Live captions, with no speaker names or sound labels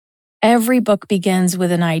Every book begins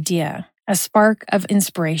with an idea, a spark of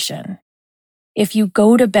inspiration. If you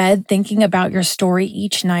go to bed thinking about your story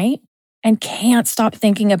each night and can't stop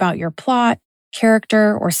thinking about your plot,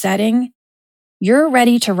 character, or setting, you're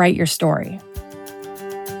ready to write your story.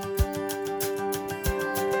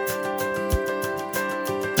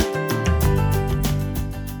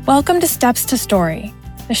 Welcome to Steps to Story,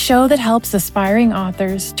 the show that helps aspiring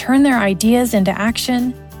authors turn their ideas into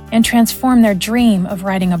action and transform their dream of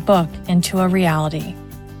writing a book into a reality.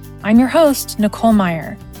 I'm your host, Nicole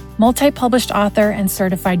Meyer, multi-published author and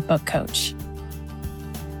certified book coach.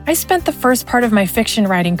 I spent the first part of my fiction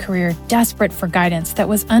writing career desperate for guidance that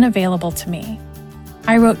was unavailable to me.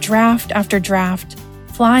 I wrote draft after draft,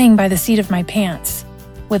 flying by the seat of my pants,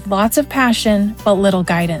 with lots of passion but little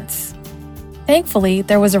guidance. Thankfully,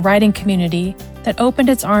 there was a writing community that opened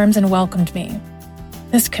its arms and welcomed me.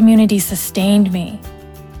 This community sustained me.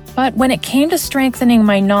 But when it came to strengthening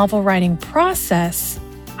my novel writing process,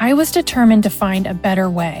 I was determined to find a better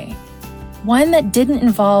way, one that didn't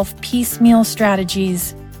involve piecemeal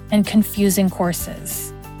strategies and confusing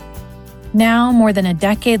courses. Now, more than a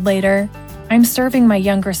decade later, I'm serving my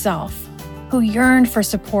younger self, who yearned for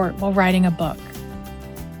support while writing a book.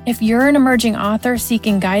 If you're an emerging author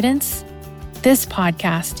seeking guidance, this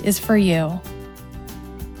podcast is for you.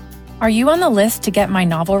 Are you on the list to get my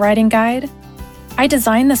novel writing guide? I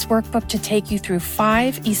designed this workbook to take you through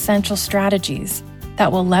 5 essential strategies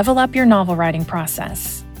that will level up your novel writing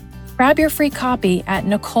process. Grab your free copy at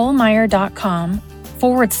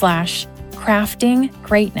NicoleMeyer.com/crafting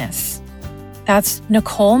greatness. That's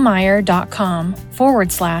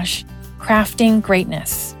NicoleMeyer.com/crafting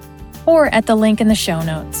greatness, or at the link in the show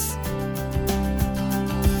notes.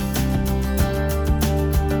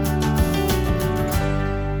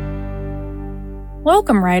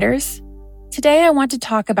 Welcome, writers. Today, I want to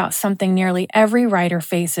talk about something nearly every writer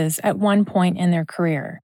faces at one point in their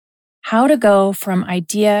career: how to go from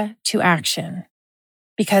idea to action.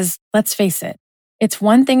 Because let's face it, it's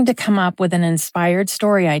one thing to come up with an inspired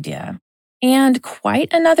story idea, and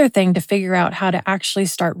quite another thing to figure out how to actually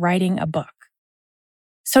start writing a book.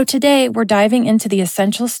 So today, we're diving into the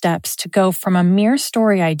essential steps to go from a mere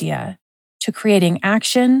story idea to creating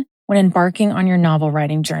action when embarking on your novel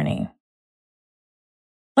writing journey.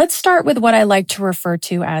 Let's start with what I like to refer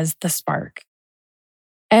to as the spark.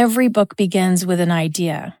 Every book begins with an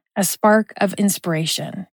idea, a spark of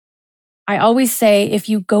inspiration. I always say if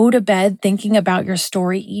you go to bed thinking about your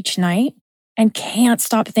story each night and can't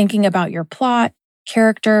stop thinking about your plot,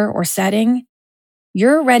 character, or setting,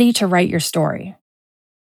 you're ready to write your story.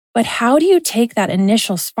 But how do you take that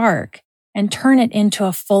initial spark and turn it into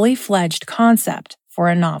a fully fledged concept for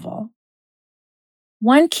a novel?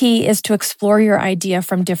 One key is to explore your idea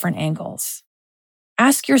from different angles.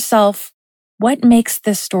 Ask yourself, what makes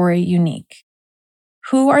this story unique?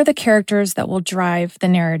 Who are the characters that will drive the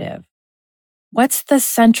narrative? What's the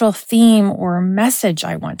central theme or message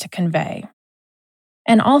I want to convey?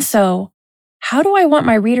 And also, how do I want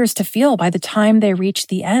my readers to feel by the time they reach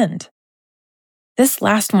the end? This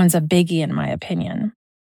last one's a biggie in my opinion.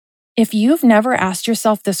 If you've never asked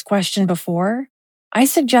yourself this question before, I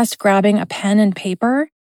suggest grabbing a pen and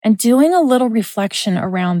paper and doing a little reflection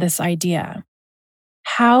around this idea.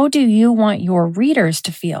 How do you want your readers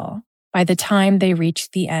to feel by the time they reach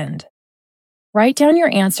the end? Write down your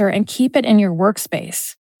answer and keep it in your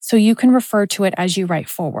workspace so you can refer to it as you write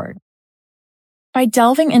forward. By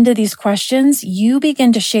delving into these questions, you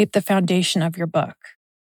begin to shape the foundation of your book.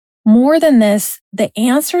 More than this, the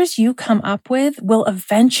answers you come up with will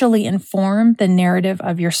eventually inform the narrative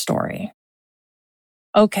of your story.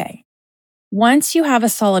 Okay, once you have a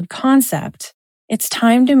solid concept, it's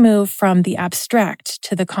time to move from the abstract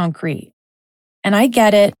to the concrete. And I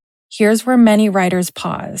get it, here's where many writers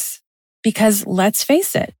pause. Because let's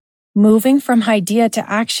face it, moving from idea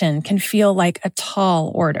to action can feel like a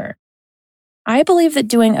tall order. I believe that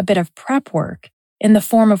doing a bit of prep work in the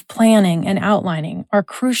form of planning and outlining are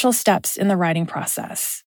crucial steps in the writing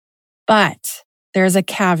process. But there's a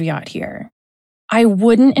caveat here. I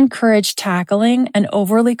wouldn't encourage tackling an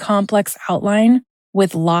overly complex outline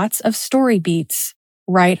with lots of story beats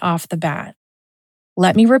right off the bat.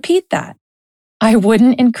 Let me repeat that. I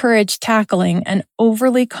wouldn't encourage tackling an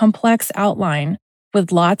overly complex outline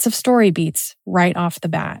with lots of story beats right off the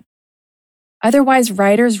bat. Otherwise,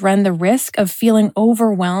 writers run the risk of feeling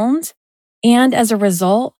overwhelmed, and as a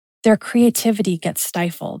result, their creativity gets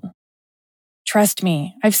stifled. Trust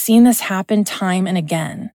me, I've seen this happen time and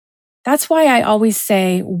again. That's why I always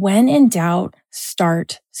say, when in doubt,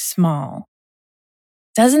 start small.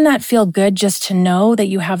 Doesn't that feel good just to know that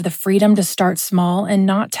you have the freedom to start small and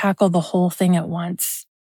not tackle the whole thing at once?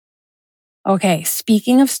 Okay,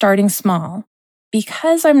 speaking of starting small,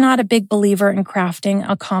 because I'm not a big believer in crafting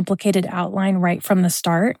a complicated outline right from the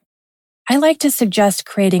start, I like to suggest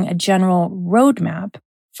creating a general roadmap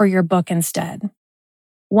for your book instead.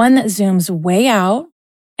 One that zooms way out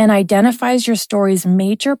and identifies your story's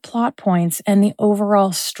major plot points and the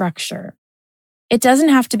overall structure. It doesn't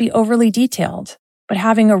have to be overly detailed, but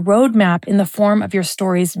having a roadmap in the form of your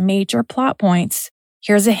story's major plot points,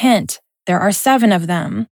 here's a hint, there are 7 of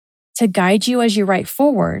them, to guide you as you write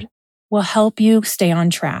forward, will help you stay on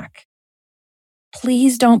track.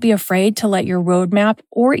 Please don't be afraid to let your roadmap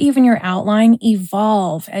or even your outline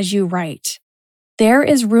evolve as you write. There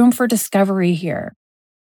is room for discovery here.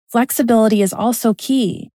 Flexibility is also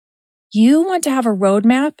key. You want to have a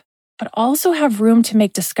roadmap, but also have room to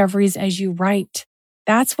make discoveries as you write.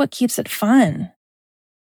 That's what keeps it fun.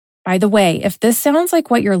 By the way, if this sounds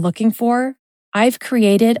like what you're looking for, I've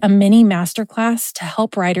created a mini masterclass to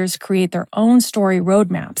help writers create their own story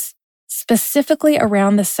roadmaps, specifically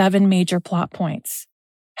around the 7 major plot points.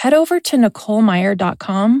 Head over to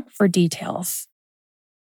NicoleMeyer.com for details.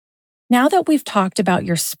 Now that we've talked about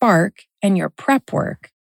your spark and your prep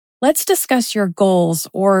work, let's discuss your goals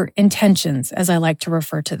or intentions, as I like to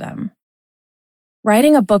refer to them.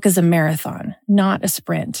 Writing a book is a marathon, not a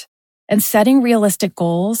sprint, and setting realistic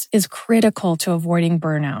goals is critical to avoiding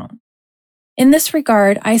burnout. In this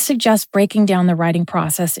regard, I suggest breaking down the writing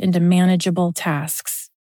process into manageable tasks.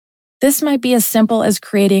 This might be as simple as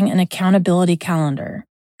creating an accountability calendar,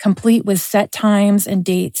 complete with set times and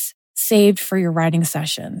dates saved for your writing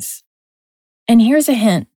sessions. And here's a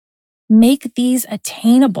hint. Make these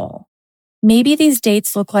attainable. Maybe these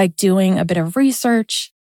dates look like doing a bit of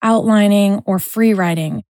research, outlining, or free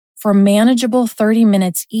writing for manageable 30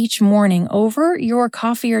 minutes each morning over your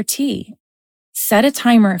coffee or tea. Set a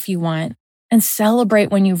timer if you want, and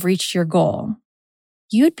celebrate when you've reached your goal.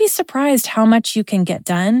 You'd be surprised how much you can get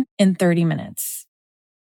done in 30 minutes.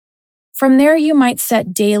 From there, you might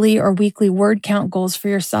set daily or weekly word count goals for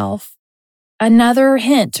yourself. Another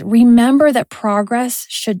hint, remember that progress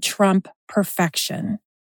should trump perfection.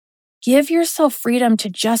 Give yourself freedom to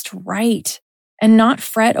just write and not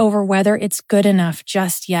fret over whether it's good enough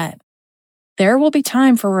just yet. There will be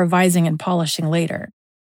time for revising and polishing later.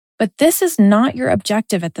 But this is not your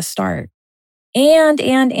objective at the start.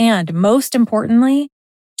 And most importantly,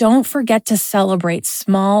 don't forget to celebrate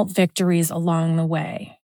small victories along the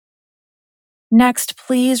way. Next,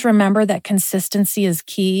 please remember that consistency is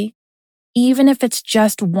key, even if it's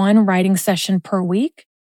just 1 writing session per week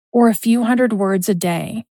or a few hundred words a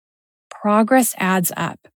day. Progress adds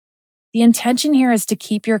up. The intention here is to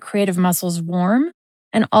keep your creative muscles warm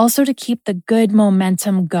and also to keep the good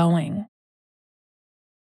momentum going.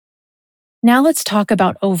 Now let's talk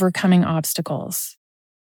about overcoming obstacles.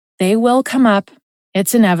 They will come up.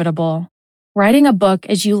 It's inevitable. Writing a book,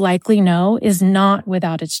 as you likely know, is not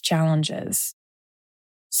without its challenges.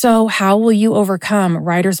 So how will you overcome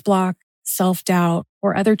writer's block, self-doubt,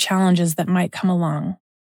 or other challenges that might come along?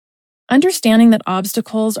 Understanding that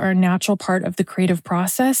obstacles are a natural part of the creative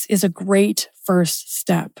process is a great first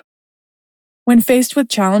step. When faced with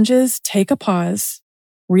challenges, take a pause,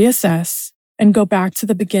 reassess, and go back to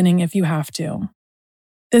the beginning if you have to.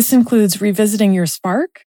 This includes revisiting your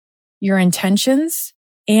spark, your intentions,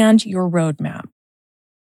 and your roadmap.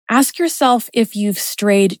 Ask yourself if you've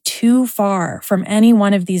strayed too far from any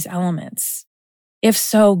one of these elements. If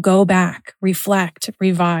so, go back, reflect,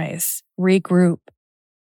 revise, regroup.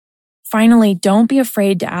 Finally, don't be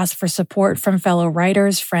afraid to ask for support from fellow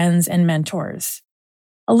writers, friends, and mentors.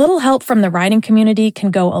 A little help from the writing community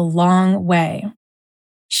can go a long way.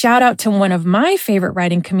 Shout out to one of my favorite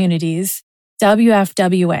writing communities,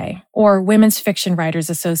 WFWA, or Women's Fiction Writers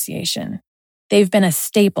Association. They've been a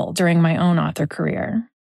staple during my own author career.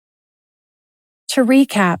 To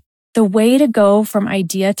recap, the way to go from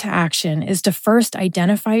idea to action is to first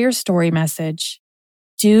identify your story message,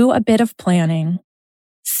 do a bit of planning,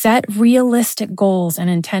 set realistic goals and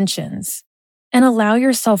intentions, and allow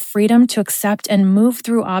yourself freedom to accept and move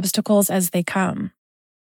through obstacles as they come.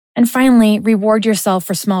 And finally, reward yourself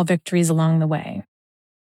for small victories along the way.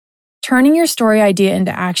 Turning your story idea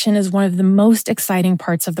into action is one of the most exciting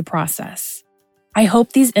parts of the process. I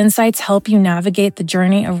hope these insights help you navigate the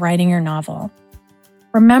journey of writing your novel.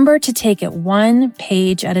 Remember to take it 1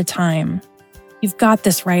 page at a time. You've got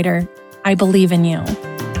this, writer. I believe in you.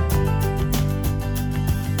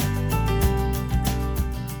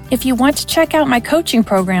 If you want to check out my coaching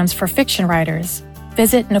programs for fiction writers,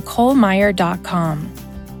 visit NicoleMeyer.com.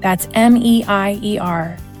 That's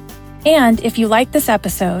MEIER. And if you like this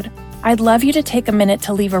episode, I'd love you to take a minute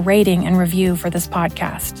to leave a rating and review for this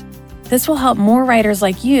podcast. This will help more writers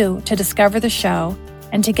like you to discover the show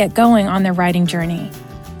and to get going on their writing journey.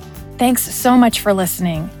 Thanks so much for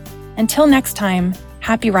listening. Until next time,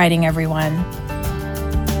 happy writing, everyone.